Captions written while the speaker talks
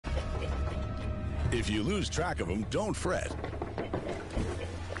If you lose track of him, don't fret.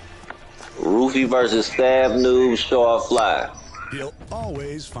 Roofie versus Stab Noob Short Fly. He'll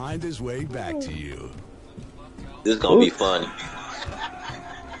always find his way back to you. This is gonna be funny.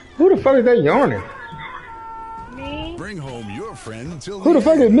 Who the fuck is that yawning? Me? Bring home your friend till Who the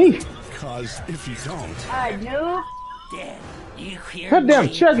fuck is me? Because if you don't... Noob? That damn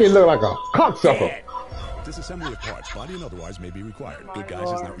Chucky look like a cocksucker. Disassembly of parts, body and otherwise, may be required. Good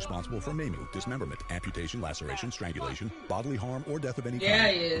Guys is not responsible for maiming, dismemberment, amputation, laceration, strangulation, bodily harm, or death of any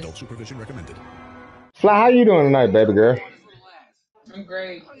kind. Adult supervision recommended. Fly, how you doing tonight, baby girl? I'm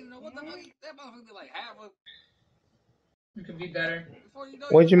great. It could be better.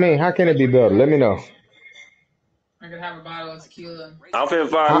 What you mean? How can it be better? Let me know. I could have a bottle of tequila. I'm finna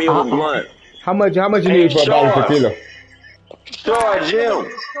find me a blunt. How much you need for a bottle of tequila? Sure,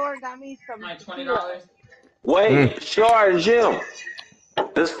 Jim. Store got me some Like $20. Wait, sure, Jim.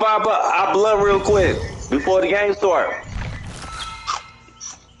 Let's pop up our blunt real quick before the game start.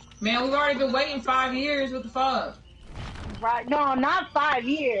 Man, we've already been waiting 5 years. What the fuck? Right? No, not 5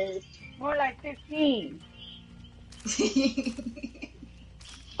 years. More like 15.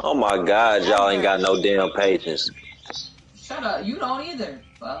 Oh my God, y'all ain't got no damn patience. Shut up. You don't either.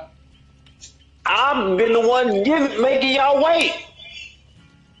 Fuck. I've been the one making y'all wait.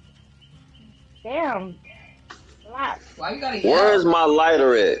 Damn. Relax. Why you gotta yell? Where's my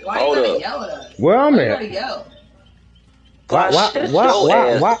lighter at? Why Hold you gotta up. yell at us? Where I'm Why you at? gotta yell?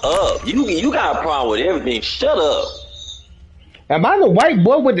 Why? Up. You got a problem with everything. Shut up. Am I the white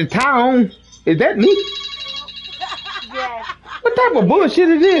boy with the tie on? Is that me? Yes. What type of bullshit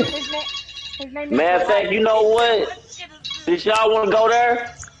is this? His name is Matter of fact, you know what? Since y'all want to go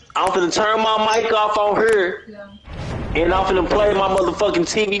there, I'm finna turn my mic off on her, and I'm finna play my motherfucking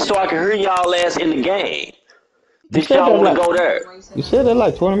TV so I can hear y'all ass in the game. Since y'all want to go there. You said that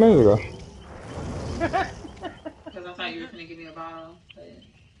like 20 minutes ago. Because I thought you were gonna give me a bottle.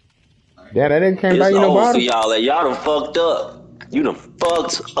 Yeah, that didn't came It's by you no over for bottle. y'all. Y'all done fucked up. You done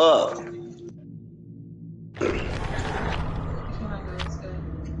fucked up.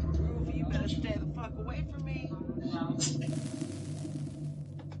 You better stay the fuck away from me. I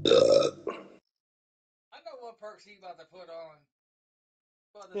know what perks he about to put on.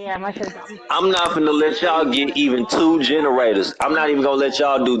 Yeah, my shit. I'm not finna let y'all get even 2 generators. I'm not even gonna let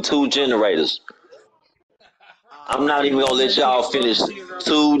y'all do 2 generators. I'm not even gonna let y'all finish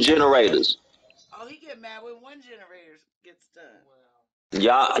 2 generators. Oh, he get mad when 1 generator gets done.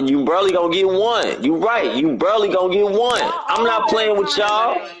 Y'all, you barely gonna get 1. You right. You barely gonna get 1. I'm not playing with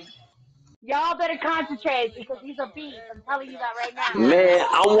y'all. Y'all better concentrate because he's a beast. I'm telling you that right now. Man,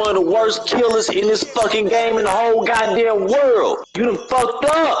 I'm one of the worst killers in this fucking game in the whole goddamn world. You done fucked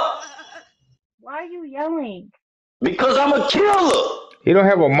up. Why are you yelling? Because I'm a killer. He don't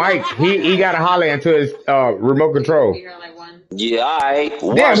have a mic. He gotta holler into his remote control. Yeah, alright.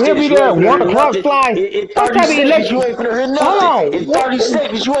 Damn, he'll be there at 1 o'clock, Fly. In What 30 type of seconds, you ain't electric? finna hear Hold nothing. on. In 30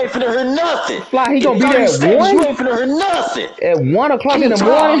 seconds, you ain't finna hear nothing. Fly, he gonna be there In 30 at seconds, you 1? ain't finna hear nothing. At 1 o'clock in the Oh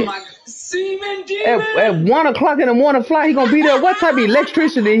morning? my semen demon! At 1 o'clock in the morning, Fly, he gonna be there. What type of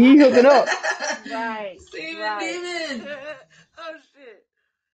electricity he hooking up? Right. Semen demon! Oh shit.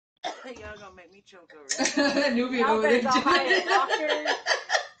 Y'all gonna make me choke over here. Newbie Y'all over better there. go hire doctors.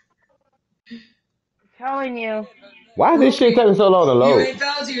 I'm telling you. Why is this shit taking so long to You load? ain't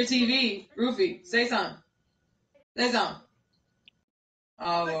fell to your TV. Roofie, say something. Say something.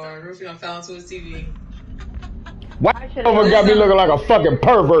 Oh Lord, Roofie done fell into his TV. White over got me looking like a fucking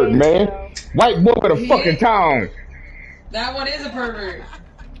pervert, man. White boy with a fucking town. That one is a pervert.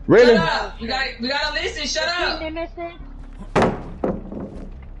 Really? Shut up. We gotta listen. Shut up.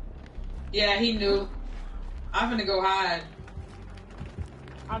 Yeah, he knew. I'm finna go hide.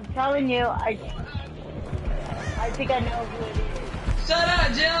 I'm telling you, I think I know who it is. Shut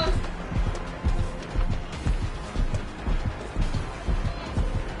up, Jim.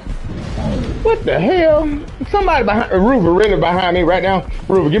 What the hell? Somebody behind Ruva really behind me right now.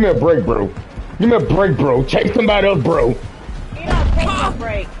 Ruva, give me a break, bro. Give me a break, bro. Chase somebody else, bro. You don't take no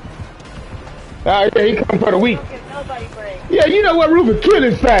break. Yeah, he come for the week. Don't give nobody break. Yeah, you know what, Ruva? Kill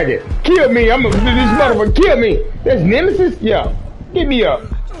this faggot. Kill me. This motherfucker kill me. That's Nemesis? Yeah. Get me up.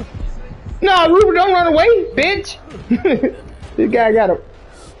 Nah, Ruva, don't run away, bitch. This guy got a...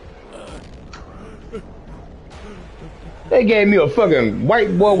 They gave me a fucking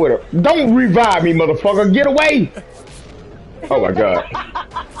white boy with a... Don't revive me, motherfucker. Get away. Oh, my God.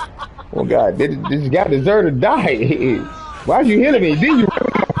 Oh, God. This guy deserved to die. Why'd you healing me? Then you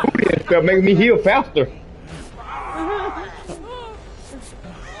ripping my booty and stuff, making me heal faster.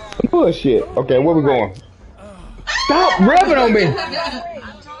 Bullshit. Okay, where we going? Stop rubbing on me.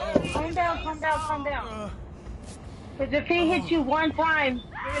 Calm down, calm down, calm down. Because if he hits you one time,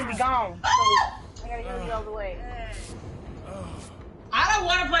 you're going to be gone. So I got to get you all the way. I don't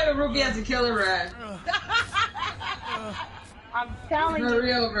want to play with Ruby as a killer rat. I'm telling you. For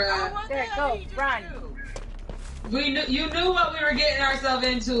real, bro. There, go, run. You knew what we were getting ourselves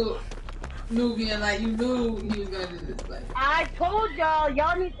into, Nubian. Like, you knew he was going to do this. Like. I told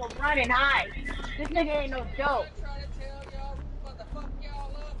y'all need to run and hide. This nigga ain't no joke.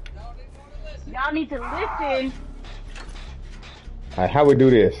 Y'all need to listen. Alright, how we do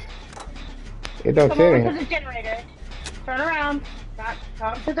this? It don't Come say over anything. to the generator. Turn around.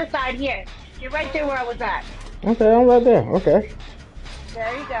 Come to the side here. You're right there where I was at. Okay, I'm right there. Okay.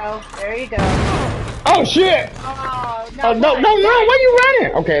 There you go. There you go. Oh shit! Oh, No, no, where you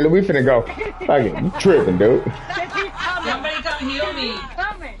running? Okay, look, we finna go. Okay, you tripping, dude. Somebody come heal me.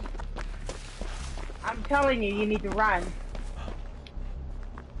 Coming. I'm telling you, you need to run.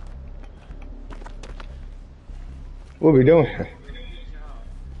 What we doing?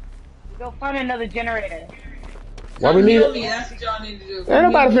 Go find another generator. Why we heal need me. That's what y'all need to do. Ain't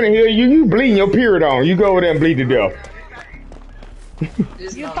nobody finna heal you. You bleeding your period on. You go over there and bleed to death.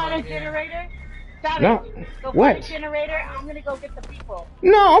 You find a generator? Stop No. it. Go What? find a generator. I'm gonna go get the people.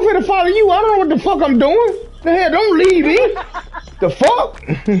 No, I'm finna follow you. I don't know what the fuck I'm doing. The hell, don't leave me. The fuck?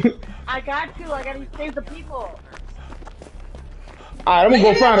 I got to. I gotta save the people. Alright, I'm gonna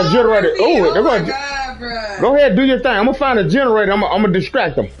go find a generator. Oh, they're gonna. God, bro. Go ahead, do your thing. I'm gonna find a generator. I'm gonna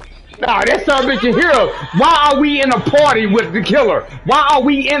distract them. Nah, that son of a bitch can hear us. Why are we in a party with the killer? Why are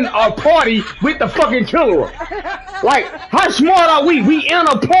we in a party with the fucking killer? Like, how smart are we? We in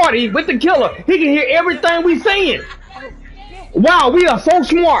a party with the killer. He can hear everything we saying. Wow, we are so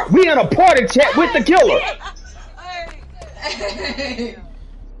smart. We in a party chat with the killer.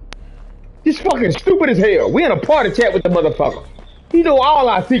 He's fucking stupid as hell. We in a party chat with the motherfucker. He know all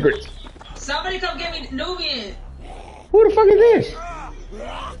our secrets. Somebody come get me Nubian. Who the fuck is this?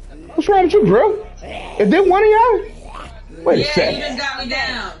 What's wrong with you, bro? Is this one of y'all? Wait a second. Yeah, you just got me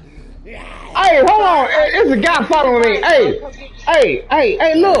down. Hey, hold on. It's a guy following me.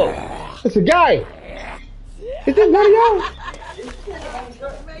 Hey, look. It's a guy. Is this one of y'all?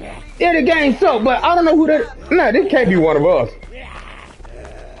 Yeah, the game sucks, but I don't know who that. No, this can't be one of us.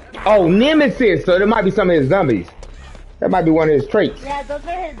 Oh, Nemesis. So there might be some of his zombies. That might be one of his traits. Yeah, those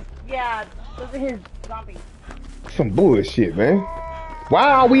are his zombies. Some bullshit, man. Why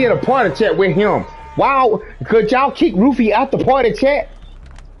are we in a party chat with him? Why? Could y'all kick Roofy out the party chat?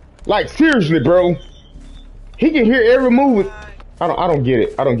 Like, seriously, bro. He can hear every move. I don't get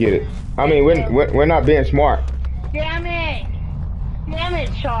it. I don't get it. I mean, we're not being smart. Damn it,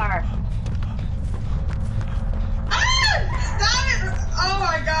 Char. Stop it! Oh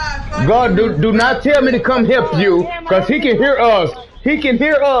my God! God, do not tell me to come help you, cause he can hear us. He can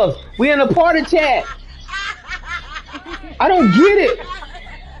hear us. We in a party chat. I don't get it.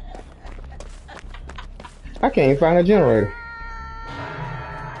 I can't find a generator.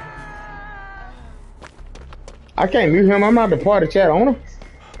 I can't mute him. I'm not the party chat owner.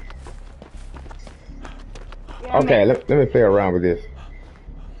 Okay, let me play around with this.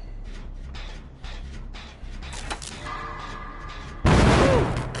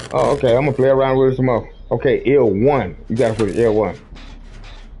 Oh, okay. I'm gonna play around with it some more. Okay, L1. You gotta put it L1.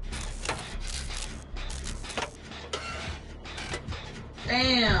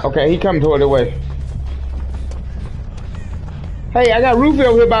 Damn. Okay, he coming toward the way. Hey, I got Roofy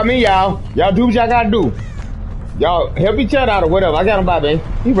over here by me, y'all. Y'all do what y'all gotta do. Y'all help each other out or whatever. I got him by me.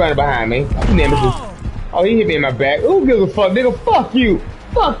 He running behind me. Nemesis. Oh, he hit me in my back. Who gives a fuck, nigga? Fuck you.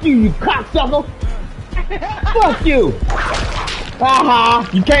 Fuck you, you cocksucker. Fuck you.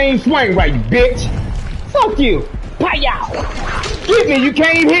 You can't even swing right, you bitch. Fuck you. Pow-yow. Get me, you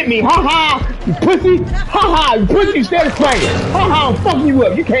can't even hit me. You pussy. You pussy, you steady swinging. I'm fucking you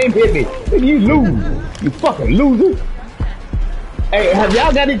up. You can't even hit me. You lose. You fucking loser. Hey, have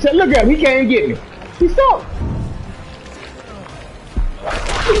y'all got each other? Look at him. He can't even get me. He sucked.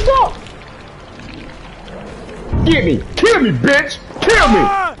 He sucked. Get me. Kill me, bitch. Kill me.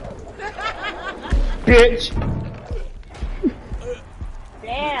 Bitch.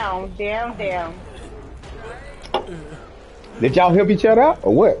 Damn. Did y'all help each other out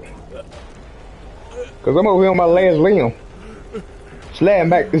or what? Cause I'm over here on my last limb. Sliding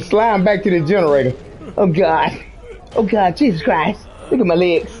back to the generator. Oh God, Jesus Christ. Look at my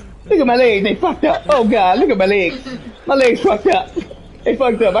legs. They fucked up. Oh God, look at my legs. My legs fucked up. They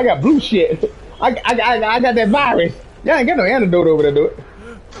fucked up. I got blue shit. I got that virus. Y'all ain't got no antidote over there, do it.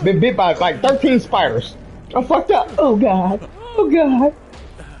 Been bit by like 13 spiders. I'm fucked up. Oh God.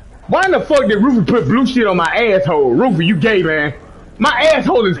 Why in the fuck did Roofy put blue shit on my asshole? Roofy, you gay, man. My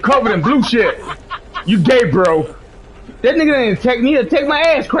asshole is covered in blue shit. You gay, bro. That nigga didn't take me to take my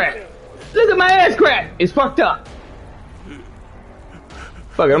ass crack. Look at my ass crack. It's fucked up.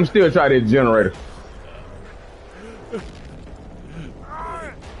 Fuck it, I'm still trying to hit the generator.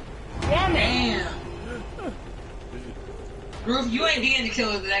 Damn. Roof, you ain't being the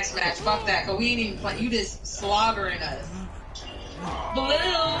killer the next match. Fuck that, cause we ain't even playing. You just slobbering us.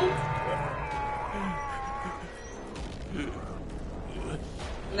 Blue.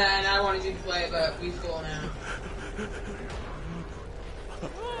 Nah, I wanted you to play, but we full now.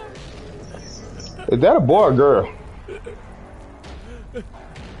 Is that a boy or girl?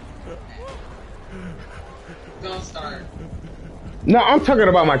 Don't start. No, I'm talking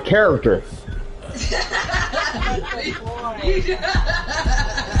about my character. You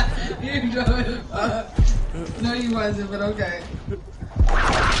know no, you wasn't, but okay.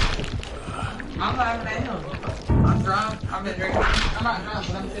 I'm laughing at him. I'm drunk. I've been drinking. I'm not drunk,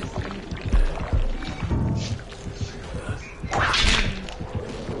 but I'm tipsy.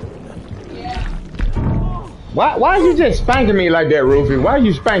 Yeah. Why you just spanking me like that, Rufy? Why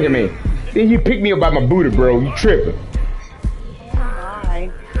you spanking me? Then you pick me up by my booty, bro. You tripping.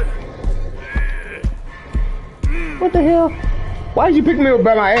 What the hell? Why did you pick me up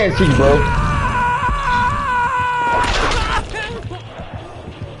by my ass cheek, bro?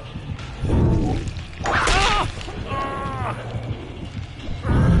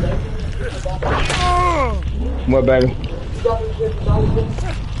 What, baby?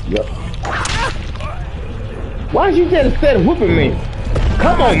 Yep. Why did you just instead of whooping me?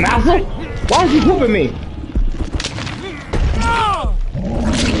 Come on, master. Why is you whooping me?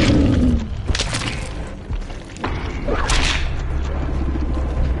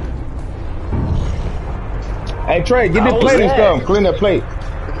 Hey Trey, get this plate and stuff. Clean that plate.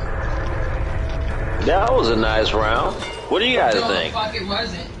 That was a nice round. What do you guys think? The fuck it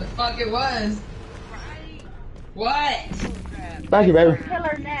wasn't. The fuck it was. What? Thank you, baby.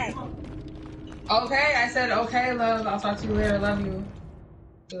 Killer next. Okay, I said okay, love. I'll talk to you later. Love you.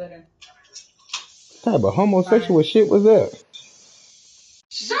 See you later. What type of homosexual shit was that?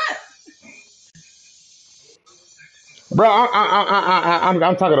 Shut up. Bro,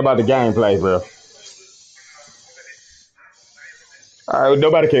 I'm talking about the gameplay, bro. Alright,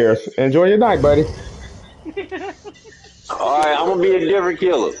 nobody cares. Enjoy your night, buddy. Alright, I'm gonna be a different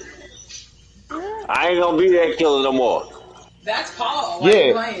killer. I ain't gonna be that killer no more. That's Paul. Why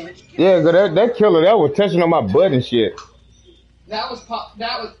you playing? Yeah, that killer that was touching on my butt and shit. That was Paul.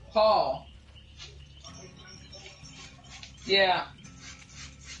 That was Paul. Yeah.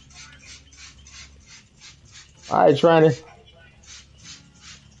 Alright, Trini.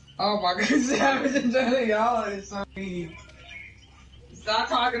 Oh my God, y'all is so mean. Stop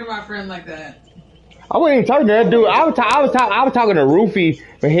talking to my friend like that. I wasn't even talking to that dude. I was talking to Rufy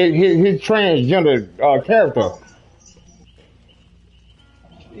and his transgender character.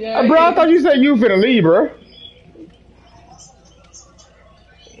 Yeah, bro, I thought you said you finna leave, bro.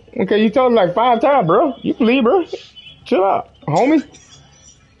 Okay, you told him like 5 times, bro. You can leave, bro. Chill out, homie.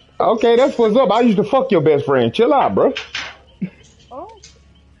 Okay, that's what's up. I used to fuck your best friend. Chill out, bro. Oh.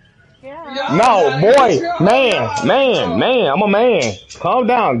 Yeah. No, boy, man. I'm a man. Calm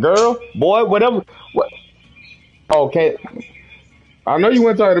down, girl, boy, whatever. What? Okay. I know you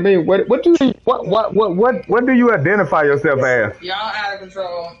weren't talking to me. What do you identify yourself as? Y'all out of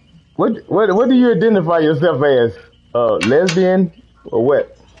control. What do you identify yourself as? Lesbian or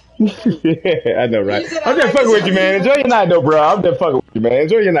what? Yeah, I know, right? I'm just fucking with you, man. Enjoy your night, though, bro. I'm just fucking with you, man.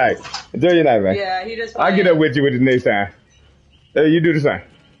 Enjoy your night. Enjoy your night, man. Yeah, he just. I'll get up with you the next time. You do the same.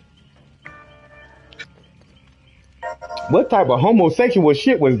 What type of homosexual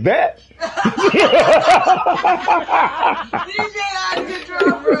shit was that? What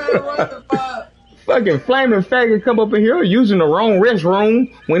the fuck? Fucking flaming faggot come up in here using the wrong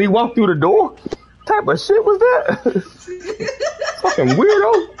restroom when he walked through the door. What type of shit was that? Fucking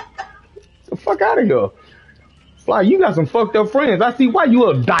weirdo. Get the fuck out of here. Fly, you got some fucked up friends. I see why you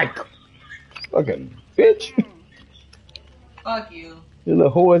a dyke. Fucking bitch. Fuck you. Your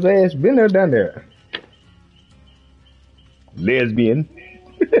little whore's ass been there down there. Lesbian.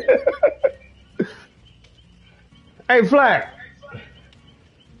 Hey, Fly.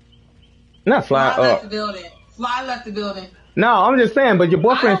 Not Fly. Fly left the building. Fly left the building. No, I'm just saying, but your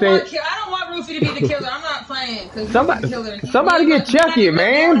boyfriend said. I don't want Rufy to be the killer. I'm not playing. Somebody get Chucky,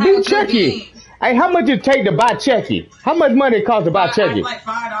 man. Be Chucky. Hey, how much it take to buy Chucky? How much money it cost to buy Chucky? Like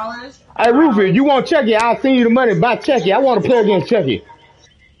 $5. Hey, Rufy, you want Chucky? I'll send you the money to buy Chucky. I want to play against Chucky.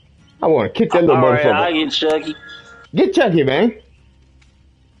 I want to kick that little motherfucker. Alright, I get Chucky. Get Chucky, man.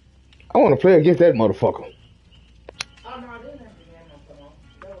 I want to play against that motherfucker.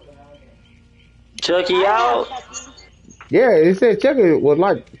 Chucky out? Yeah, it said Chucky was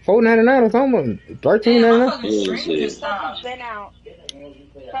like $4.99 or something, $13.99. Chucky's been out.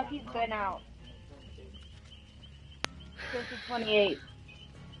 Chucky's been out since the 28th.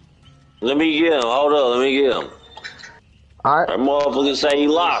 Let me get him. Hold on, let me get him. Alright. That motherfucker say he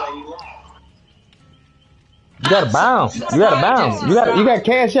locked. You gotta bounce. You got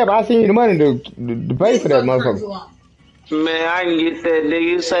cash up. I seen you the money to pay for that motherfucker. Man, I can get that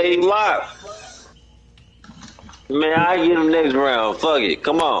nigga say he locked. Man, I get him next round. Fuck it.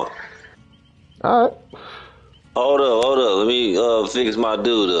 Come on. Alright. Hold up. Let me fix my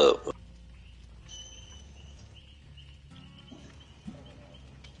dude up.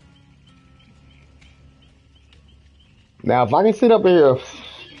 Now, if I can sit up here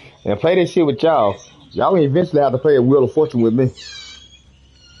and play this shit with y'all can eventually have to play a Wheel of Fortune with me.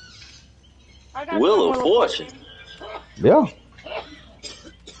 Wheel of Fortune? Yeah.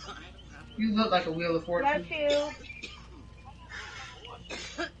 You look like a Wheel of Fortune.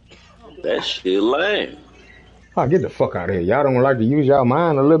 That shit lame. Oh, get the fuck out of here. Y'all don't like to use y'all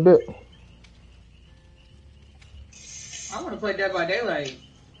mind a little bit? I want to play Dead by Daylight.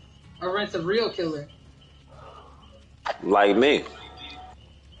 Or Rent's a Real Killer. Like me.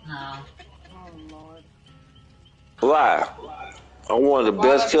 No. Why? I'm one of the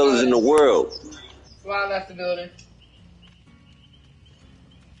best killers in the world. Why I left the building?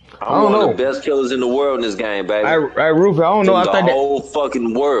 I'm one of the best killers in the world in this game, baby. Hey, Rufy, I don't know. I think the whole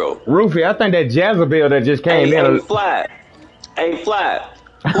fucking world. Rufy, I think that Jezebel that just came in. Hey, Fly.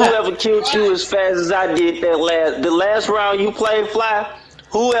 Whoever killed you as fast as I did the last round you played, Fly.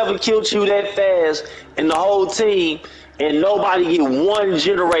 Whoever killed you that fast and the whole team, and nobody get one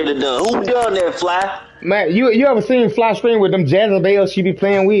generator done. Who done that, Fly? Man, you ever seen Fly stream with them Jezebels she be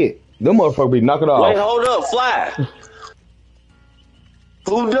playing with? Them motherfuckers be knocking off. Wait, hold up, Fly.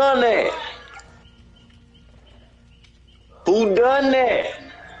 Who done that? Who done that?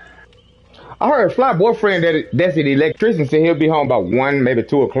 I heard Fly boyfriend that's an electrician said he'll be home about 1, maybe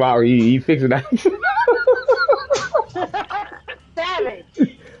 2 o'clock. He fix it out.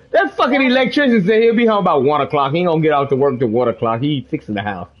 Savage. That fucking electrician said he'll be home about 1 o'clock. He ain't gonna get out to work till 1 o'clock. He fixing the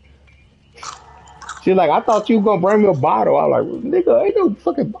house. She's like, I thought you were gonna bring me a bottle. I was like, nigga, ain't no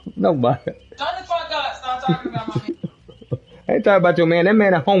fucking nobody. Shut the fuck up. Stop talking about my man. I ain't talking about your man. That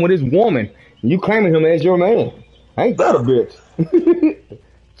man at home with his woman. You claiming him as your man. Ain't that a bitch?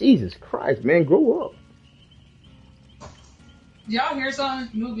 Jesus Christ, man, grow up. Y'all hear something?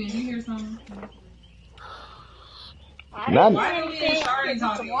 Nubian, you hear something? Why do we need Shari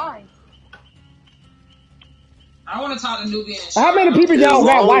talking? I want to talk to Nubian. How many people y'all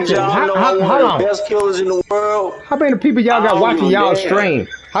got watching? Hold on. Best killers in the world. How many people y'all got watching y'all stream?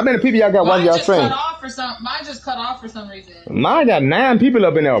 How many people y'all got watching y'all stream? Mine just cut off for some reason. Mine got 9 people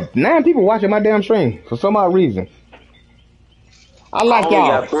up in there. 9 people watching my damn stream for some odd reason. I like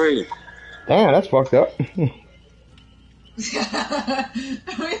y'all. Got 3. Damn, that's fucked up.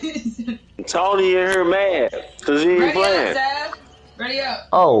 Tony and her mad because he ain't playing. Ready up.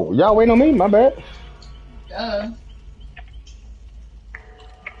 Oh, y'all waiting on me? My bad.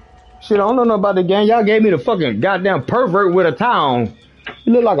 Shit, I don't know nothing about the game. Y'all gave me the fucking goddamn pervert with a towel on.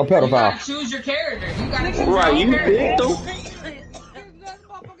 You look like a pedophile. You gotta choose your character. You gotta choose your own character.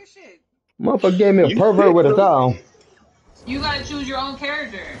 Motherfucker gave me a pervert with a towel. You gotta choose your own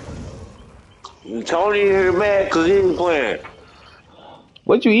character. Tony and her mad because he ain't playing.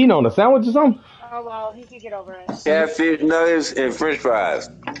 What you eating on, a sandwich or something? Oh, well, he could get over it. Catfish nuggets and french fries.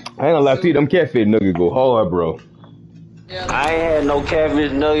 I ain't gonna lie to you, them catfish nuggets go hard, bro. Yeah, I ain't had no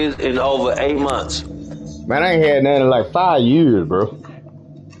catfish nuggets in over 8 months. Man, I ain't had none in like 5 years, bro.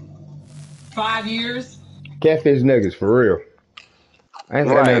 5 years? Catfish nuggets, for real. I ain't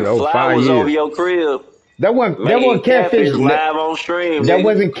had none in over 5 years. years. Over your crib. That wasn't catfish live on stream. That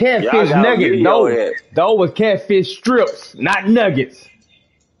wasn't catfish nuggets. Those was catfish strips, not nuggets.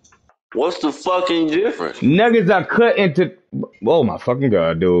 What's the fucking difference? Nuggets are cut into. Oh my fucking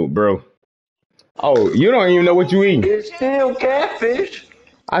god, dude, bro. Oh, you don't even know what you eating. It's still catfish.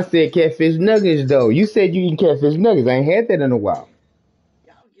 I said catfish nuggets though. You said you eating catfish nuggets. I ain't had that in a while.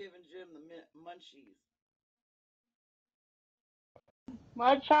 Y'all giving Jim the munchies.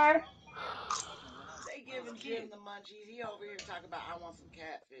 What, Char? They giving Jim the munchies. He over here talking about I want some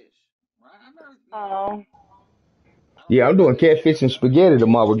catfish. Oh. Yeah, I'm doing catfish and spaghetti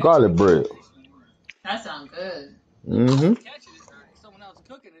tomorrow with garlic bread. That sounds good. Mm-hmm. Someone else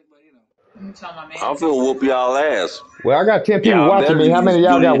cooking it, but you know. I'm finna whoop y'all ass. Well, I got 10 people watching me. How many of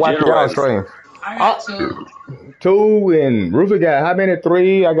y'all got watching y'all stream? I got 2. 2, and Rufy got how many?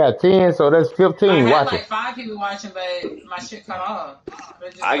 3. I got 10, so that's 15 I had watching. like 5 people watching, but my shit cut off.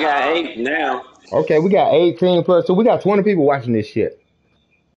 I got 8 now. Okay, we got 18 plus, so we got 20 people watching this shit.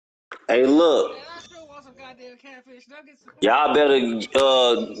 Hey, look. Y'all better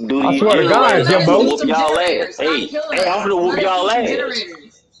do I these swear to God, Jimbo. whoop y'all ass. Hey, I'm gonna whoop y'all ass.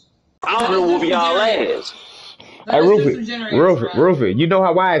 I'm gonna whoop y'all ass. Hey, Rufy, you know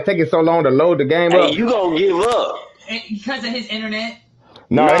why it taking so long to load the game up? Hey, you gonna give up. Because of his internet?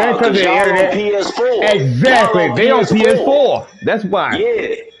 No, it ain't because of the internet. On PS4. Exactly, they on PS4. That's why.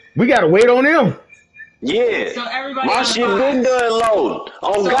 Yeah. We gotta wait on them. Yeah. So everybody my shit been done loading.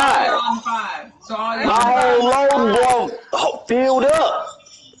 Oh, so God. On 5. So all my whole loading boy filled up.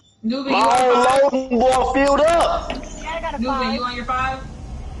 Newbie, my whole loading boy filled up. Yeah, I got a Newbie, 5. you on your 5?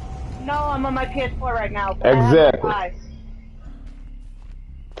 No, I'm on my PS4 right now. Exactly.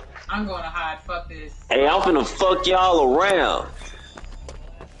 I'm going to hide. Fuck this. Hey, I'm finna fuck y'all around.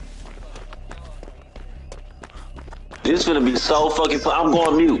 This finna be so fucking fun. I'm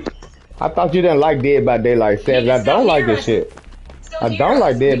going mute. I thought you didn't like Dead by Daylight, Savage. I don't like this shit. I don't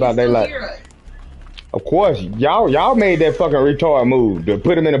like Dead by Daylight. Of course, y'all made that fucking retard move to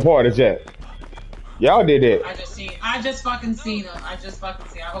put him in the party chat. Y'all did that. I just fucking seen him. I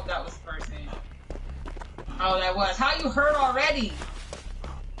hope that was the person. Oh, that was. How you hurt already?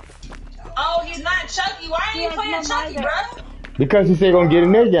 Oh, he's not Chucky. Why are you playing Chucky, bro? Because he said gonna get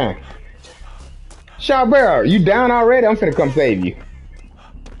in that game. Shaw Bear, you down already? I'm finna come save you.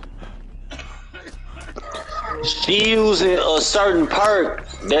 She using a certain perk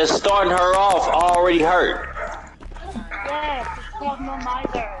that's starting her off already hurt. Yes, it's called No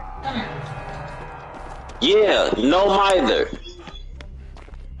Mither. Yeah, No Mither.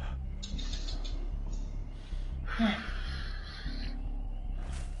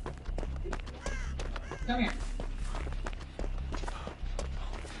 Come here.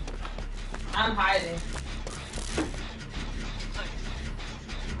 I'm hiding.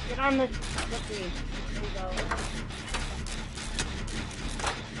 Get on this. Let's see. There you go.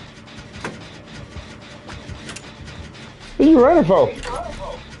 What you running for?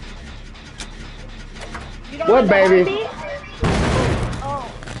 What, baby?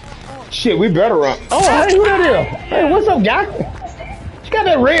 Oh. Shit, we better run. Oh, hey, who that is? Hey, what's up, guy? You got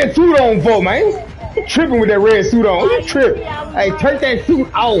that red suit on for, man? You tripping with that red suit on. You trip. Hey, take that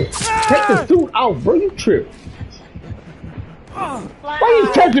suit off. Take the suit off, bro. You trip. Why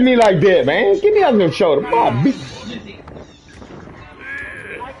you touching me like that, man? Get me on your shoulder. Oh, beat.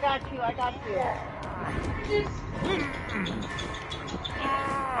 I got you.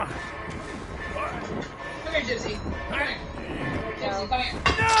 Come here, Gypsy. Come here. Gypsy, come here.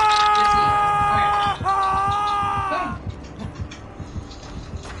 Gypsy,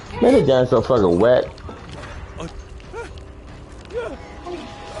 Man, this guy's so fucking whack.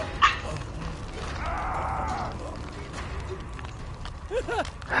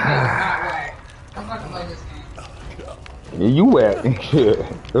 You whack. Shit.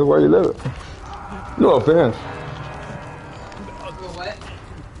 That's why you love it. No offense. What?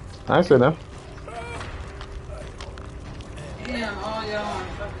 I said that. Damn, all y'all on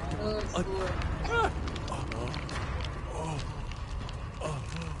fucking hood school.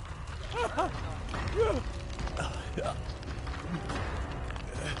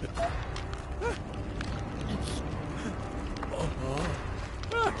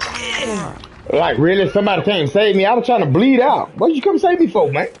 Like, really? Somebody came save me? I was trying to bleed out. What did you come save me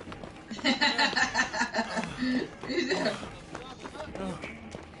for, man?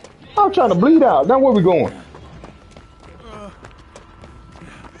 I was trying to bleed out. Now where we going?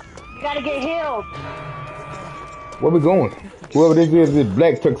 You gotta get healed. Where we going? Whoever this is, this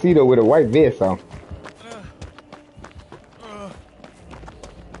black tuxedo with a white vest on.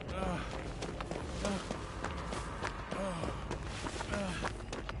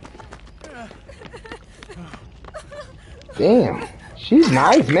 Damn, she's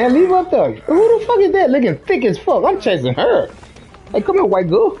nice, man. Leave her up there. Who the fuck is that looking thick as fuck? I'm chasing her. Hey, come here, white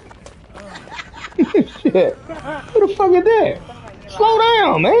girl. Shit. Who the fuck is that? Slow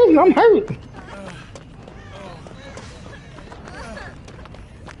down, man. I'm hurt.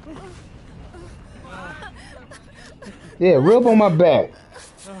 Yeah, rub on my back.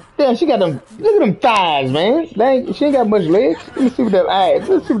 Damn, she got them. Look at them thighs, man. She ain't got much legs. Let me see what that ass.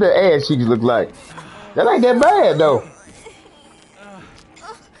 Let's see what that ass cheeks look like. That ain't that bad though.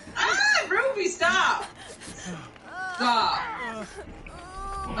 Ruby, stop! Stop.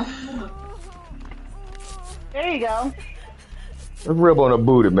 There you go. Let's rub on her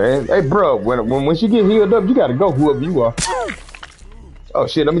booty, man. Hey, bro, when she get healed up, you gotta go whoever you are. Oh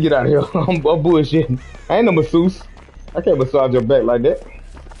shit, let me get out of here. I'm bullshitting. I ain't no masseuse. I can't massage your back like that.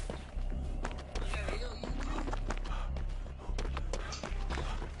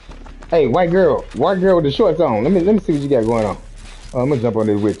 Hey, white girl with the shorts on. Let me see what you got going on. I'm gonna jump on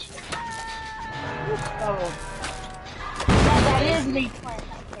this witch. Oh. That is me playing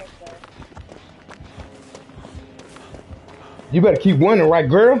that character. You better keep running, white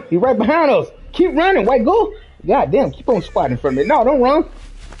girl. He right behind us. Keep running, white girl. God damn, keep on squatting in front of me. No, don't run.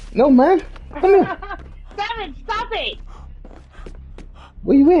 No, man. Come here. Stop it.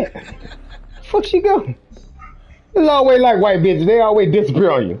 Where you at? Fuck she go? It's always like white bitches. They always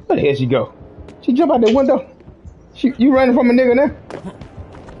disappear on you. Where the hell she go? She jump out the window. You running from a nigga now?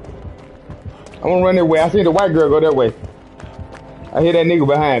 I'm gonna run that way. I see the white girl go that way. I hear that nigga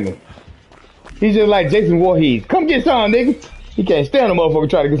behind me. He's just like Jason Voorhees. Come get some, nigga. He can't stand a motherfucker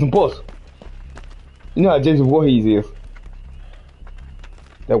trying to get some pussy. You know how Jason Voorhees is.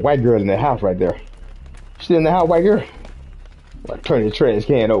 That white girl in the house right there. She in the house, white girl? I'll turn the trash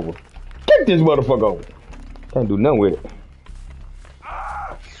can over. Kick this motherfucker over. Can't do nothing with it.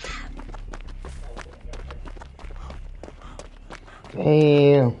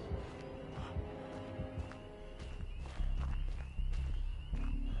 Damn.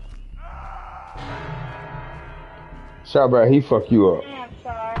 Sorry, bro, he fucked you up. I'm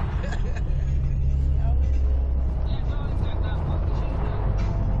sorry.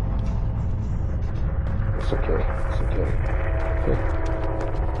 It's okay. It's okay.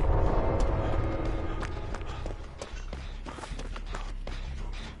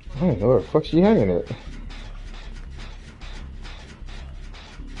 I don't know where the fuck she hanging at.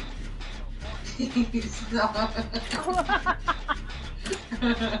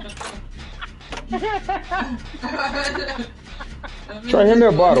 Try him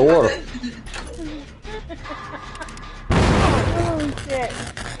that bottle of water. Oh shit.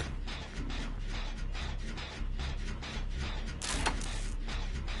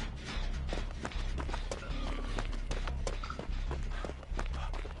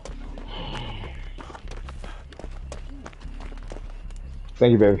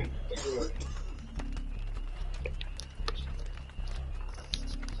 Thank you, baby.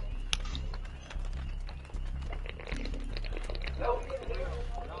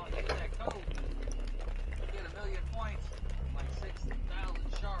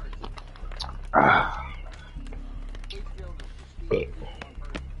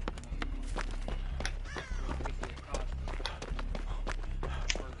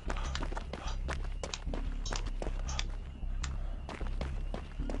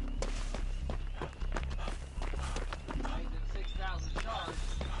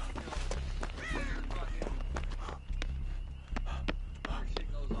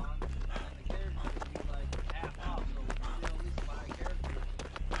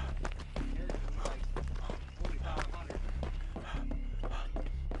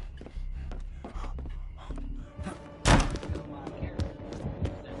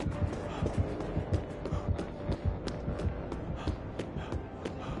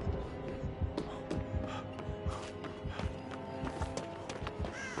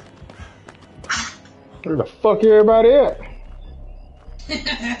 Where the fuck everybody at?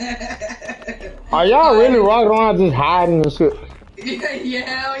 Are y'all really walking around just hiding and shit? Yeah,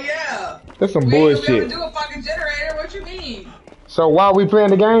 hell yeah. That's some we bullshit. We ain't gonna do a fucking generator. What you mean? So while we playing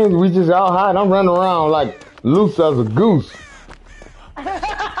the game, we just all hiding. I'm running around like loose as a goose.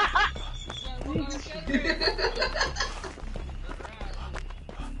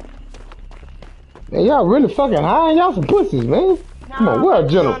 Man, y'all really fucking hiding? Y'all some pussies, man. Come on, where a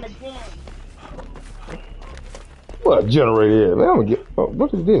generator? Where a generator is, man? I'm gonna get. Oh,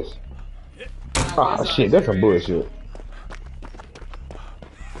 what is this? Oh shit, that's some bullshit.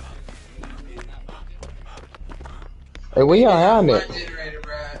 Hey, where y'all hiding at?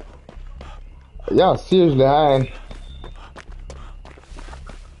 Y'all seriously hiding?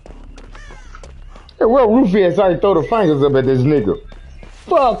 Hey, where Rufy is? I throw the fingers up at this nigga.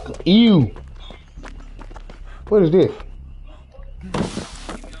 Fuck you. What is this?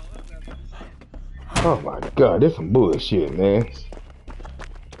 Oh my god, this some bullshit, man.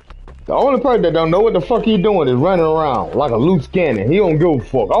 The only person that don't know what the fuck he doing is running around like a loose cannon. He don't give a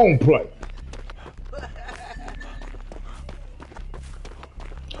fuck. I don't play.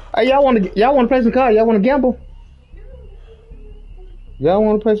 Hey, y'all wanna play some cards? Y'all wanna gamble? Y'all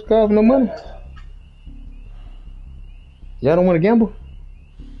wanna play some cards for no money? Y'all don't wanna gamble?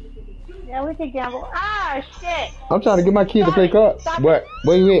 Yeah, we can gamble. Ah, shit. I'm trying to get my kid to play cards. What?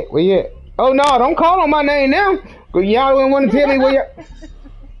 Where you at? Where you at? Oh no, don't call on my name now. Cause y'all don't want to tell me where you.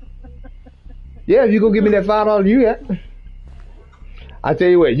 Yeah, if you go give me that $5, you at. I tell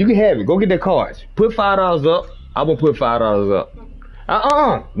you what, you can have it. Go get the cards. Put $5 up. I'm gonna put $5 up.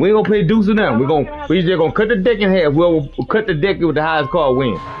 We ain't gonna play deuce or nothing. We just gonna cut the deck in half. We'll cut the deck with the highest card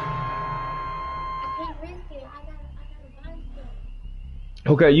win.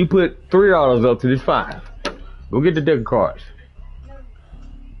 Okay, you put $3 up to this 5. Go get the deck of cards.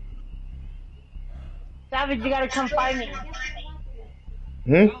 Savage, you gotta come find me.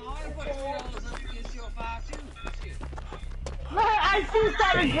 I see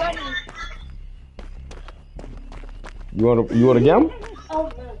Savage running. You want to gamble? Oh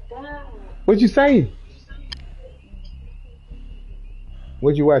my god. What you say?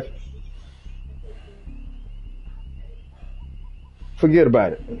 What you watch? Forget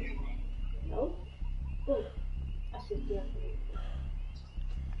about it. No.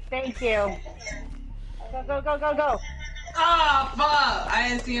 Thank you. Go. Oh, fuck. I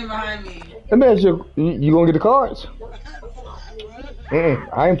didn't see him behind me. Let me ask you, you gonna get the cards?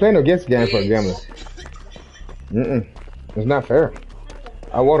 I ain't playing no guess game for a gambler. It's not fair.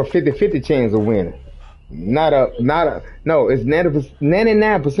 I want a 50-50 chance of winning. No, it's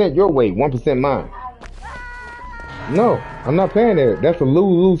 99% your way, 1% mine. No, I'm not playing that. That's a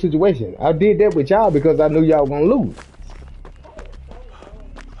lose-lose situation. I did that with y'all because I knew y'all gonna lose.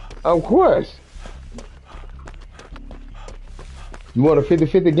 Of course. You want a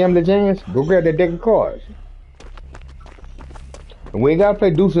 50-50 gambling chance? Go grab that deck of cards. And we ain't gotta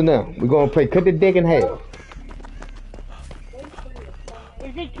play deuce now. We're gonna play cut the deck in half.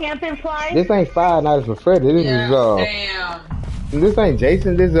 Is it camping fly? This ain't Five Nights at Freddy's. This ain't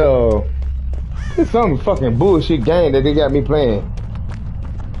Jason. This some fucking bullshit game that they got me playing.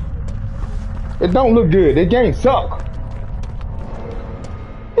 It don't look good. This game suck.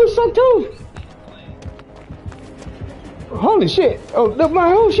 It suck too. Holy shit. Oh, look my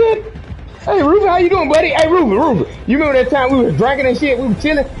whole shit. Hey, Ruben, how you doing, buddy? Hey, Ruben. You remember that time we was drinking and shit? We were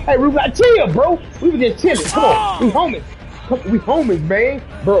chilling? Hey, Ruben, I chill, bro. We were just chilling. Come on. We homies. We homies, man.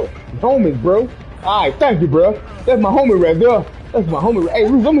 Bro. We homies, bro. All right, thank you, bro. That's my homie right there. That's my homie. Hey,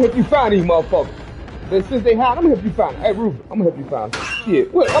 Ruben, I'm gonna help you find these motherfuckers. Since they hide, I'm gonna help you find them. Hey, Ruben, I'm gonna help you find them.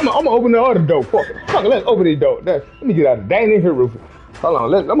 Shit. Well, I'm gonna open the other door. Fuck it, let's open this door. Let me get out of there. They ain't in here, Ruben. Hold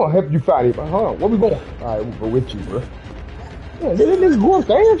on, I'm gonna help you find it. Hold on, where we going? All right, we'll go with you, bro. Yeah, this nigga go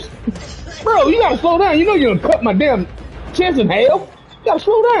upstairs. Bro, you gotta slow down. You know you're gonna cut my damn chest in half. You gotta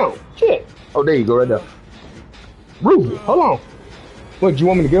slow down. Shit. Oh, there you go, right there. Ruben, hold on. What, you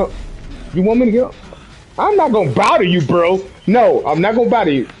want me to get up? You want me to get up? I'm not gonna bow to you, bro. No, I'm not gonna bow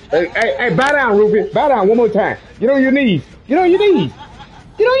to you. Hey, bow down, Ruben. Bow down one more time. Get on your knees. Get on your knees.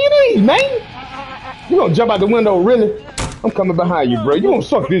 Get on your knees, man. You gonna jump out the window, really? I'm coming behind you, bro. You gonna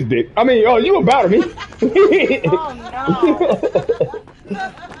suck this dick. I mean, you gonna bow to me. Oh, no.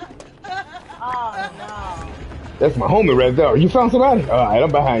 Oh, no. That's my homie right there. You found somebody? All right,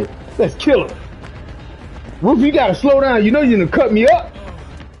 I'm behind you. Let's kill him. Roof, you gotta slow down. You know you're gonna cut me up.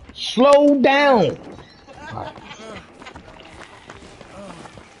 Slow down.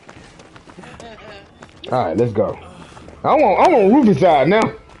 All right, let's go. I want Rufus side now.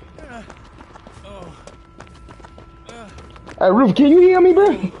 Hey, Rufus, can you hear me,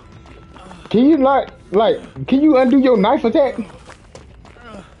 bro? Can you can you undo your knife attack?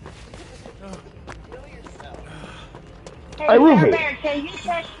 Hey, Rufus. Can you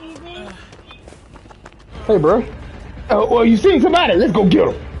touch me? Hey, bro. Well, you seen somebody? Let's go get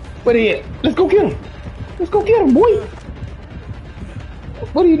him. Where they at? Let's go get him. Let's go get him, boy.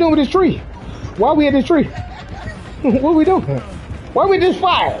 What are you doing with this tree? Why we at this tree? What are we doing? Why we this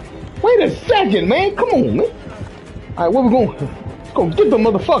fire? Wait a second, man. Come on, man. All right, where we going? Let's go get them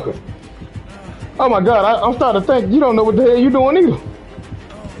motherfuckers. Oh my God, I'm starting to think you don't know what the hell you doing either.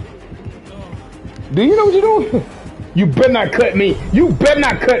 Do you know what you're doing? You better not cut me. You better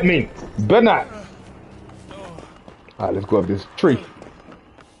not cut me. Better not. All right, let's go up this tree.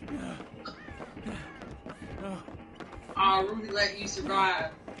 Oh, Ruby let you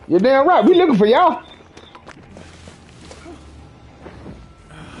survive. You're damn right. We looking for y'all.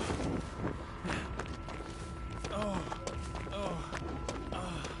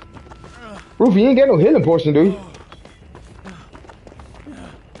 Rufy, you ain't got no healing portion, do you?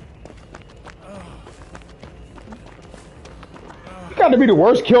 You got to be the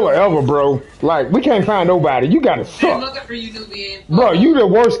worst killer ever, bro. Like, we can't find nobody. You got to suck. I'm looking for you, Nubian. Bro, you the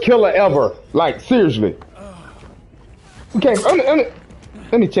worst killer ever. Like, seriously. We can't.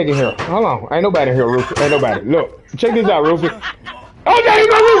 Let me check in here. Hold on. Ain't nobody in here, Rufy. Ain't nobody. Look. Check this out, Rufy. Oh, there you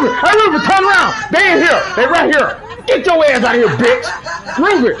go, Rufy. Hey, Rufy, turn around. They in here. They right here. Get your ass out of here, bitch.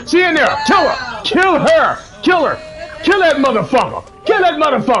 Rufy, she in there. Kill her. Kill her. Kill her. Kill that motherfucker. Kill that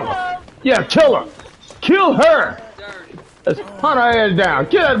motherfucker. Yeah, kill her. Kill her. Let's hunt her ass down.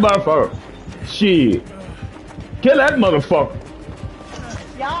 Kill that motherfucker. Shit. Kill that motherfucker.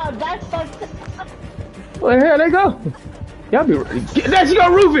 Y'all, that's so... Where the hell they go? Y'all be ready. There she go,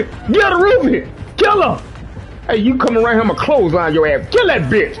 Rufy. Get her, Rufy. Kill her. Hey, you coming right here, I'ma clothesline your ass. Kill that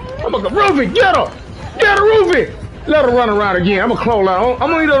bitch. I'ma go, Rufy, get her. Get her, Rufy. Let her run around again. I'ma clothesline. I'm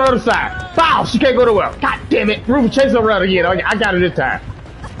gonna eat on the other side. Foul. She can't go to well. God damn it. Rufy, chase her around again. I got her this time.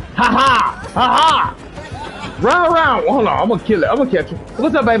 Ha ha. Ha ha. Run around. Hold on. I'm gonna kill it. I'm gonna catch her.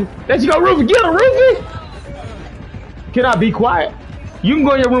 What's up, baby? There she go, Rufy. Get her, Rufy. Can I be quiet? You can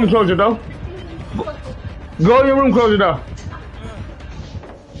go in your room, close your door. Go in your room, close your door.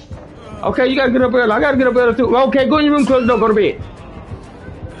 Okay, you gotta get up early. I gotta get up early too. Okay, go in your room, close the door, go to bed.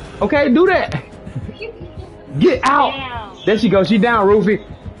 Okay, do that. Get out. Damn. There she goes. She down, Rufy.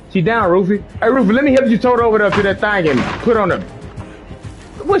 She down, Rufy. Hey, Rufy, let me help you tote over there to that thing and put on the...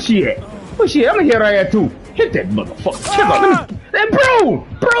 Where's she at? Where's she at? I'm gonna hit her ass too. Hit that motherfucker. Let me... Hey,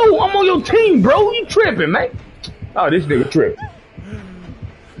 bro, I'm on your team, bro. You tripping, man. Oh, this nigga tripping.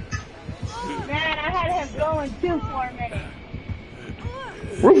 Man, I had him going too for a minute.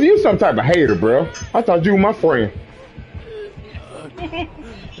 Rufy, you some type of hater, bro. I thought you were my friend.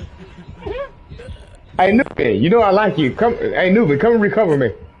 Hey, Newbie, you know I like you. Come, hey, Newbie, come and recover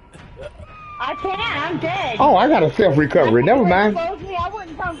me. I can't. I'm dead. Oh, I got a self-recovery. Never mind. Me, I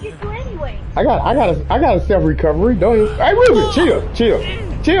wouldn't come get you anyway. I got a self-recovery. Don't you? Hey, Rufy, chill,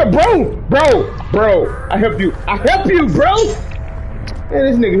 bro. I help you, bro. Man,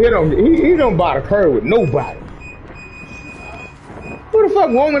 this nigga hit on me. He don't buy the curve with nobody. Who the fuck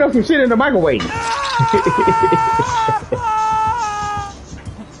warming up some shit in the microwave?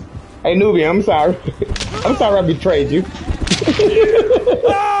 Hey, Newbie, I'm sorry. I'm sorry I betrayed you.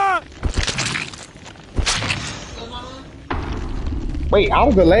 Wait, I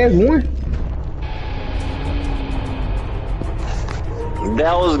was the last one?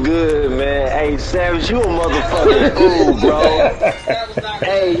 That was good, man. Hey, Savage, you a motherfucking fool, bro.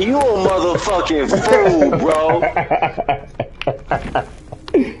 Hey, you a motherfucking fool, bro.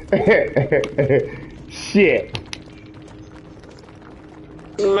 Shit.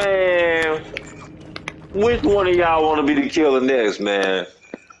 Man, which one of y'all want to be the killer next, man?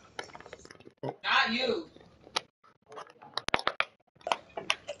 Not you.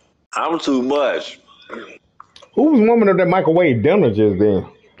 I'm too much. Who was warming up that microwave dinner just then?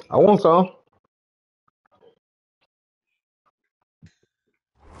 I want some.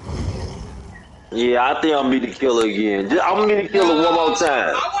 Yeah, I think I'm gonna be the killer again. I'm gonna be the killer one more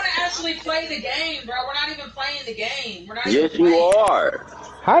time. I want to actually play the game, bro. We're not even playing the game. We're not yes, even you playing. are.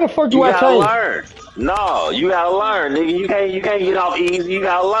 How the fuck do you I gotta change? learn. No, you gotta learn, nigga. You can't get off easy. You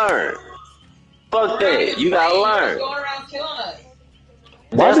gotta learn. Fuck that. You gotta learn. Going around killing us.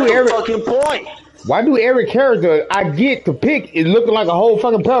 That's the fucking point. Why do every character I get to pick is looking like a whole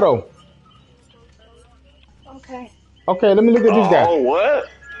fucking pedo? Okay. Okay, let me look at this guy. Oh, what?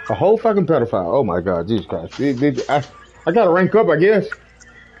 A whole fucking pedophile. Oh my god, Jesus Christ. I gotta rank up, I guess.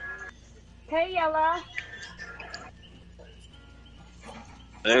 Hey, Yella.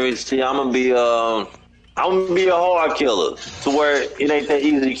 Let me see. I'm gonna be a hard killer to where it ain't that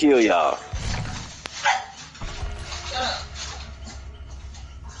easy to kill y'all.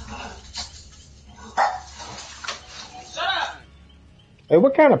 Hey,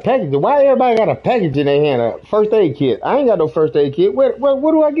 what kind of package? Why everybody got a package in their hand? A first aid kit. I ain't got no first aid kit. Where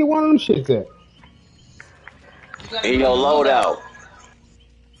do I get one of them shits at? In your loadout.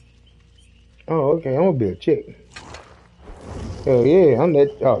 Oh, okay. I'm gonna be a chick. Hell yeah, I'm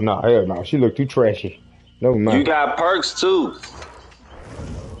that. Oh no, hell no. She look too trashy. Never mind. You got perks too.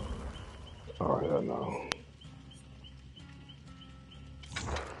 Oh hell no.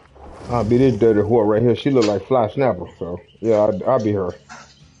 I'll be this dirty whore right here. She look like Fly Snapper, so yeah, I'll be her.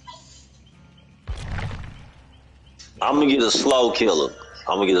 I'm gonna get a slow killer.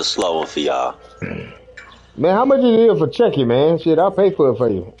 I'm gonna get a slow one for y'all. Man, how much is it for Chucky, man? Shit, I'll pay for it for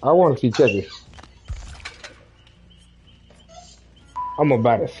you. I want to see Chucky. I'm gonna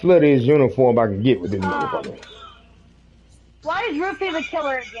buy the sluttiest uniform I can get with this motherfucker. Why is Rufy the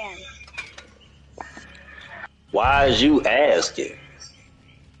killer again? Why is you asking?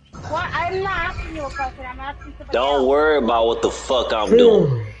 Well, I'm not asking you a question. I'm asking somebody Don't else. worry about what the fuck I'm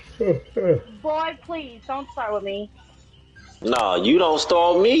doing. Boy, please, don't start with me. No, you don't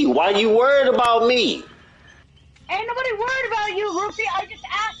start me. Why you worried about me? Ain't nobody worried about you, Rufy. I just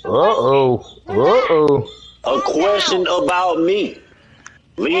asked. A question about me.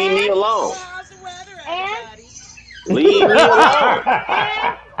 Leave me alone. Leave me alone.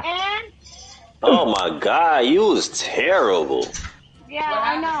 And? Oh my God, you was terrible. Yeah,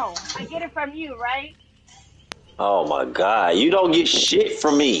 I know. I get it from you, right? Oh my God, you don't get shit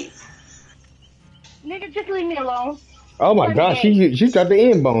from me. Nigga, just leave me alone. Oh my God, she got the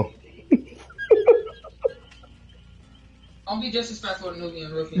end bone. Don't be disrespectful to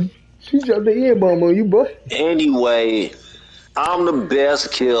Nubian, Rookie. She got the end bone on you, boy. Anyway, I'm the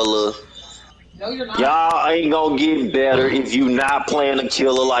best killer. No, you're not. Y'all ain't gonna get better if you not playing a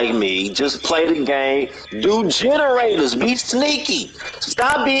killer like me. Just play the game. Do generators. Be sneaky.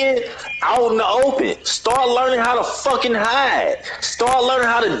 Stop being out in the open. Start learning how to fucking hide. Start learning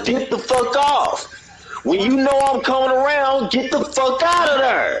how to dip the fuck off. When you know I'm coming around, get the fuck out of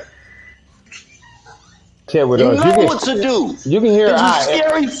there. Chat with You us. know what to do. You can hear It's a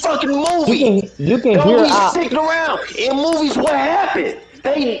scary fucking movie. You can Don't hear be sticking around. In movies, what happened?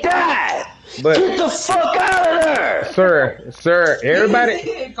 They died. But get the fuck out of there. Sir, everybody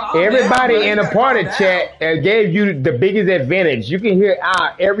in the party chat gave you the biggest advantage. You can hear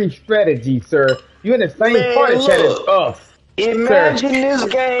our every strategy, sir. You're in the same party chat as us. Imagine this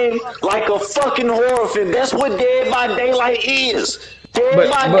game like a fucking horror film. That's what Dead by Daylight is.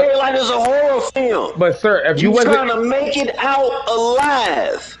 Dead by Daylight is a horror film. But sir, if you wasn't trying to make it out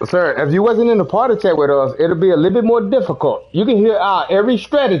alive. Sir, if you wasn't in the party chat with us, it'll be a little bit more difficult. You can hear our every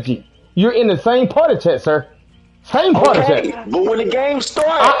strategy. You're in the same party chat, sir. Same party chat. But when the game starts,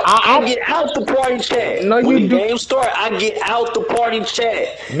 I get out the party chat. No, when the game starts, I get out the party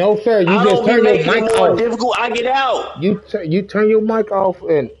chat. No, sir. You just turn your mic off. Difficult, I get out. You turn your mic off,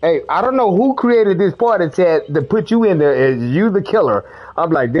 and hey, I don't know who created this party chat to put you in there as you the killer.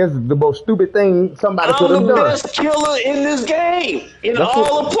 I'm like, this is the most stupid thing somebody could have done. I'm the best killer in this game, in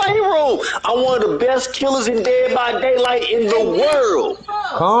all the playroom. I'm one of the best killers in Dead by Daylight in the world.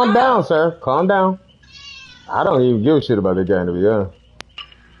 Calm down, sir. Calm down. I don't even give a shit about the game, to be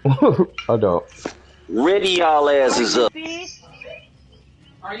honest. I don't. Ready y'all asses up.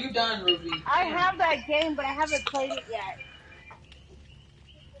 Are you done, Ruby? I have that game, but I haven't played it yet.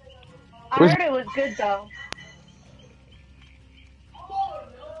 I heard it was good, though.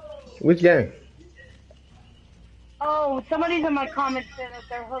 Which game? Oh, somebody's in my comments saying that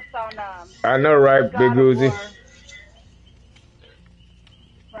they're hooked on I know, right, Big Uzi?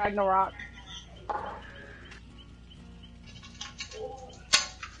 Ragnarok.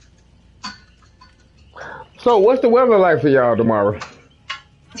 So, what's the weather like for y'all tomorrow?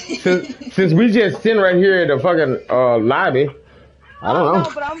 since we just sitting right here in the fucking lobby, I don't know.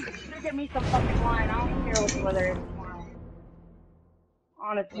 No, but I'm gonna get me some fucking wine. I don't care what the weather is tomorrow.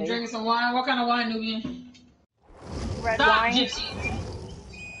 Honestly. You drinking some wine? What kind of wine, Nubian? Red wine.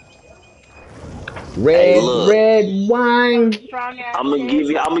 Red wine. I'm gonna give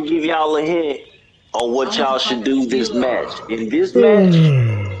y'all a hint on what y'all should do this match. In this match,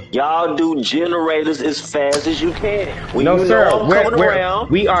 y'all do generators as fast as you can. When no, you sir.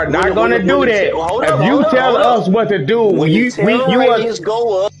 We are not gonna do that. If you tell us what to do, when you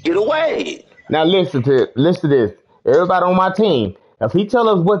go up, get away. Now listen to this. Everybody on my team. If he tell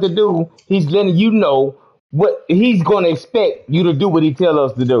us what to do, he's letting you know what he's gonna expect you to do. What he tell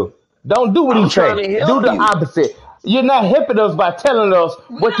us to do. Don't do what he say. Do the opposite. You're not helping us by telling us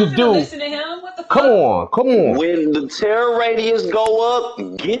what to do. Listen to him. What the fuck? Come on. When the terror radius go up,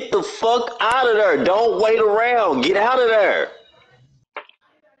 get the fuck out of there. Don't wait around. Get out of there.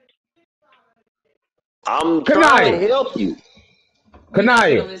 I'm trying to help you.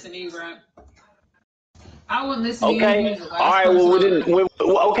 Kanaya. I wouldn't listen to you. Okay. All right.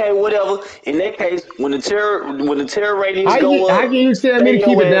 Well, okay. Whatever. In that case, when the terror radius go up, how can you tell me to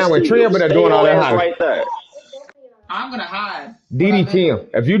keep it down when Trey they're doing all that hiding? Right there. I'm gonna hide. DDT him.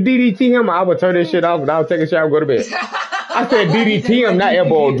 If you DDT him, I would turn this shit off and I'll take a shower and go to bed. I said DDT him, not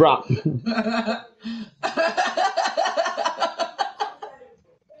elbow drop.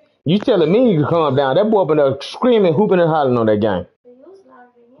 You telling me you can calm down? That boy been up screaming, hooping, and hollering on that game.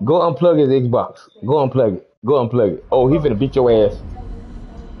 Go unplug his Xbox. Go unplug it. Oh, he finna beat your ass.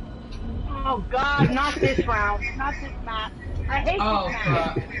 Oh God, not this round. Not this map. I hate this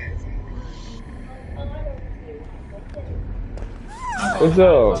map. What's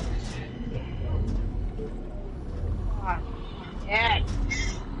up? Shit.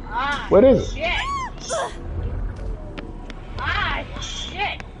 What is it? Shit.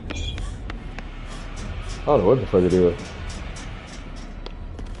 Shit. I don't know what the fuck it is.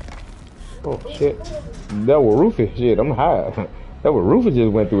 Oh shit. That was Rufus. Shit, I'm high. That was Rufus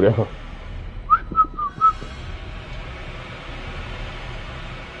just went through there.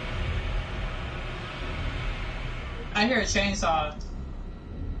 I hear a chainsaw.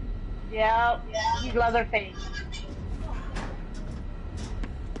 Yeah, he's Leatherface.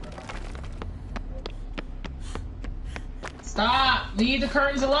 Stop! Leave the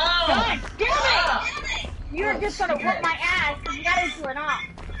curtains alone! God damn it! You're just gonna whoop my ass because you got into an off.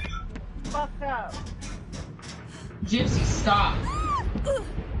 Fucked up. Gypsy, stop.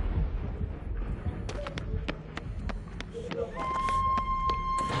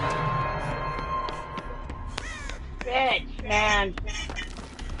 Bitch, man.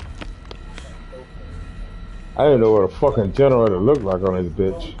 I didn't know what a fucking generator looked like on this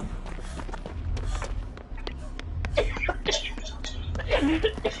bitch.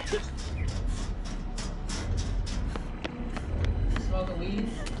 Smoking weed?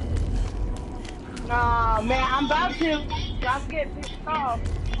 Nah, man, I'm about to. I'm getting pissed off.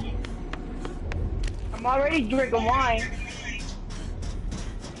 I'm already drinking wine.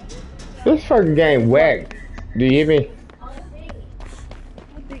 This fucking game whack. Do you hear me?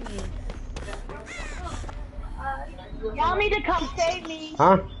 Y'all need to come save me.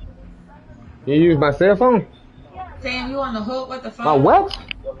 Huh? You use my cell phone? Damn, you on the hook? What the fuck? My what?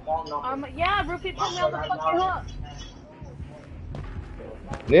 Yeah, Rufy put me on the fucking hook.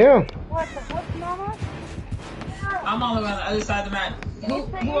 Yeah. What the fuck, mama? I'm all the way on the other side of the map.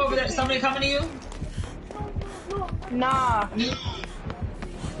 Who over there? Somebody coming to you? Nah.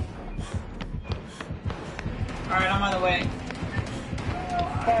 Alright, I'm on the way.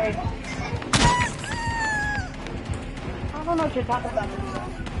 Okay. I don't know what you're talking about.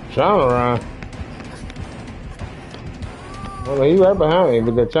 Sean around. Well, he right behind me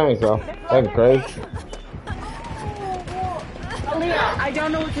with the chainsaw. That's crazy. Aaliyah, I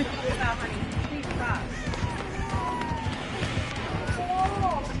don't know what you're talking about, honey. Please stop.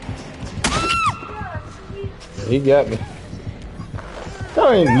 He got me.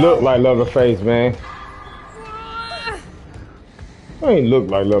 That ain't look like Leatherface, man. That ain't look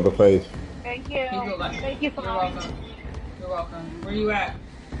like Leatherface. Thank you. Thank you for You're welcome. You're welcome. Where you at?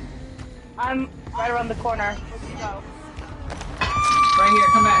 I'm right around the corner. Let's go. Right here.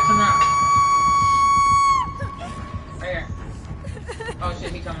 Come back. Come around. Right here. Oh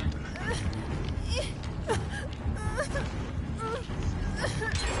shit, he coming.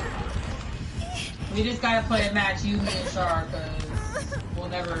 We just gotta play a match, you, me, and Char, cause we'll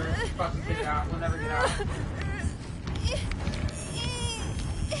never fucking get out. We'll never get out.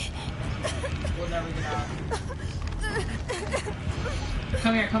 We'll never get out.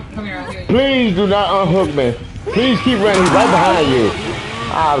 Come here, come here, I'll heal you. Please do not unhook me. Please keep running. He's right behind you.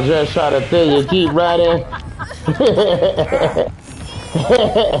 I was just trying to tell you, keep running.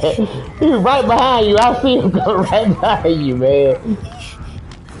 He's right behind you. I see him go right behind you, man.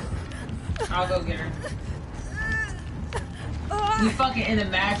 I'll go get her. We fucking in a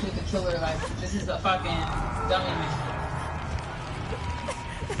match with the killer, like, this is a fucking dummy mission.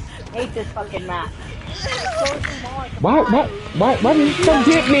 I hate this fucking map. Why did you come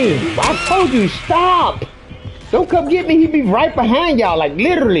get me? I told you, stop. Don't come get me. He be right behind y'all, like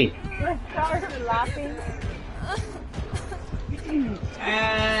literally. Started laughing. You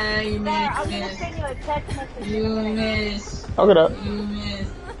missed. I'm gonna send you a text message. You missed. Look it up. You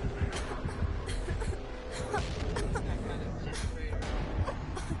missed.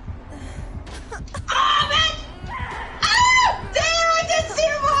 Oh, man! Ah! Damn, I didn't see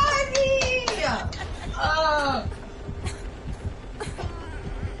him behind me!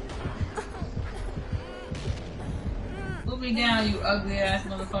 Put me down, you ugly ass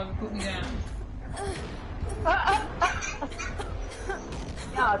motherfucker. Put me down.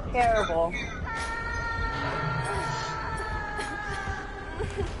 Y'all terrible.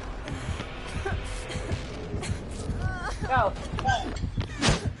 Go.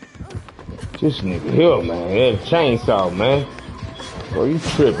 This nigga here, man. That chainsaw, man. Bro, you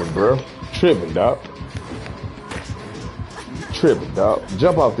tripping, bro. Tripping, dog. Tripping, dog.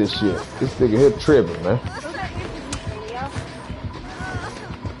 Jump off this shit. This nigga here tripping, man.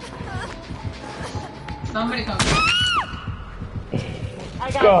 Somebody come.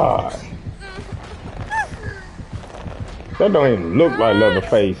 God. That don't even look like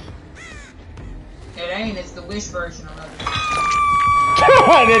Leatherface. It ain't. It's the Wish version of Leatherface.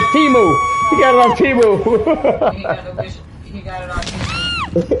 That's Timu. He got it on Timu. He got the Wish. He got it on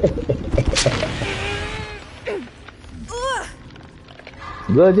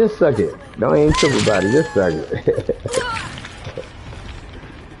Timu. Good, just suck it. Don't even trip about it. Just suck it.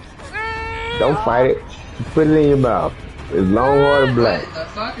 Don't fight it. Put it in your mouth. It's long, hard, and black. What the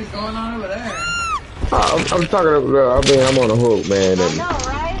fuck is going on over there? I'm talking about, I'm on a hook, man. I know,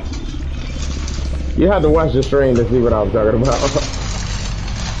 right? You have to watch the stream to see what I'm talking about.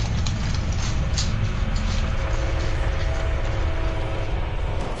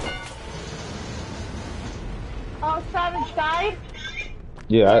 Oh, Savage died?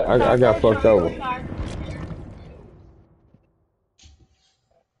 Yeah, I got fucked over.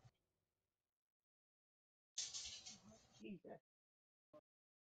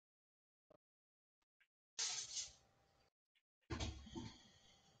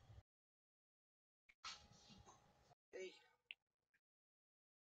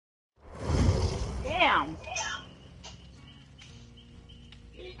 Damn.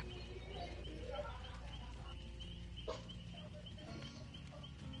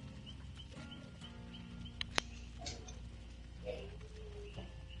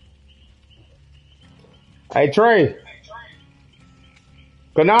 Hey, Trey.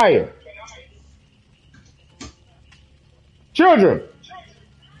 Kanaya. Children.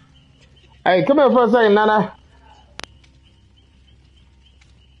 Hey, come here for a second, Nana.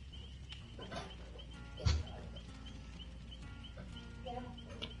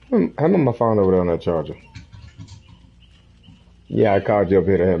 I have my phone over there on that charger. Yeah, I called you up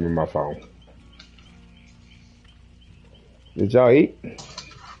here to have me my phone. Did y'all eat?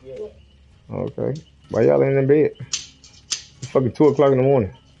 Yeah. Okay. Why y'all in bed? It's fucking 2 o'clock in the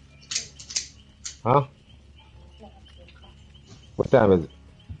morning. Huh? What time is it?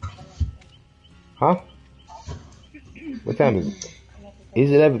 Huh? What time is it?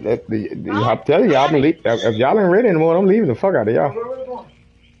 Is it? I'm telling you, I'm leaving. If y'all ain't ready anymore, I'm leaving the fuck out of y'all.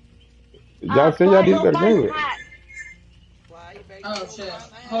 Y'all say y'all need to go to Greenwood. Oh shit!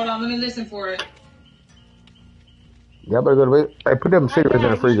 Hold on, let me listen for it. Y'all better go to bed. Hey, put them cigarettes in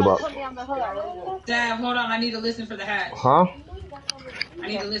the freezer box. Dad, hold on. I need to listen for the hatch. Huh? I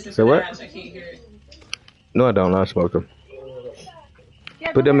need to listen for the hatch. I can't hear it. No, I don't. I smoke them.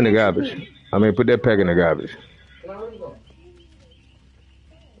 Put them in the garbage. I mean, put that pack in the garbage.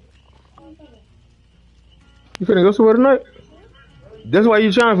 You finna go somewhere tonight? That's why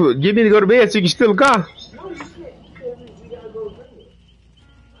you trying to get me to go to bed so you can steal a car.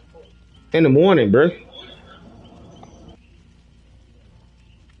 In the morning, bro.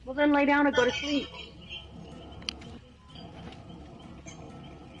 Well, then lay down and go to sleep.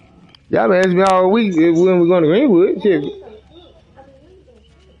 Y'all been asking me all week when we going to Greenwood. Shit.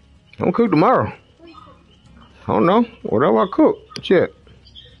 I'm gonna cook tomorrow. I don't know. Whatever I cook. Shit.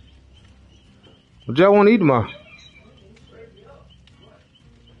 What y'all want to eat tomorrow?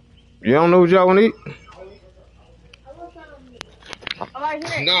 You don't know what y'all want to eat?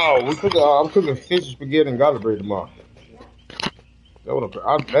 No, I'm cooking fish and spaghetti and garlic bread tomorrow.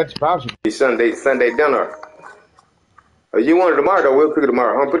 That's probably Sunday dinner. You want it tomorrow though? We'll cook it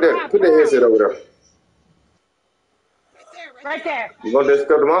tomorrow. Put that headset over there. Right there. You want that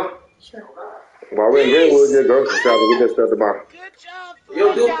stuff tomorrow? Sure. While we're in Greenwood, just grocery shopping. Get that stuff tomorrow. Good job.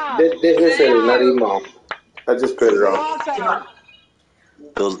 Yo, dude, that headset is not even on. I just put it on.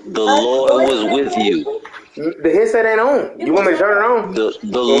 The Lord was with you. The headset ain't on. You want me to turn it on? The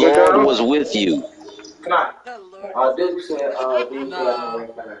Lord was with you. Come on. The Lord. Duke said, No.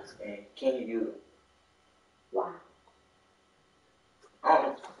 can you use it? Why? I don't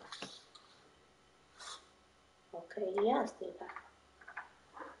know. Okay, yes,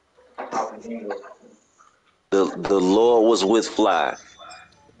 the Lord was with Fly.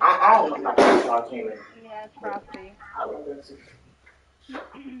 I don't know. I can't. Yeah, it's frosty.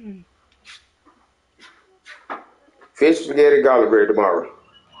 Fish, spaghetti, garlic bread tomorrow.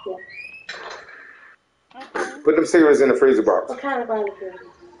 Yeah. Okay. Put them cigarettes in the freezer box. What kind of garlic bread?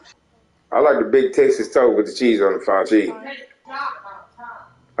 I like the big Texas toast with the cheese on the fried cheese.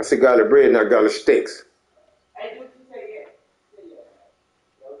 I said garlic bread, not garlic sticks.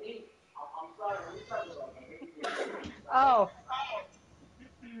 Oh.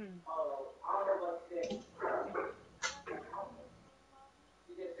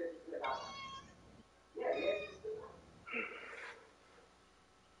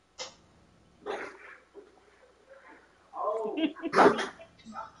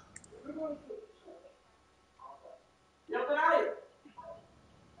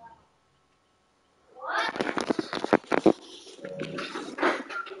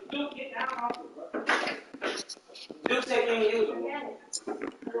 Duke said, can you use them?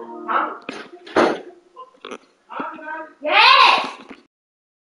 Huh?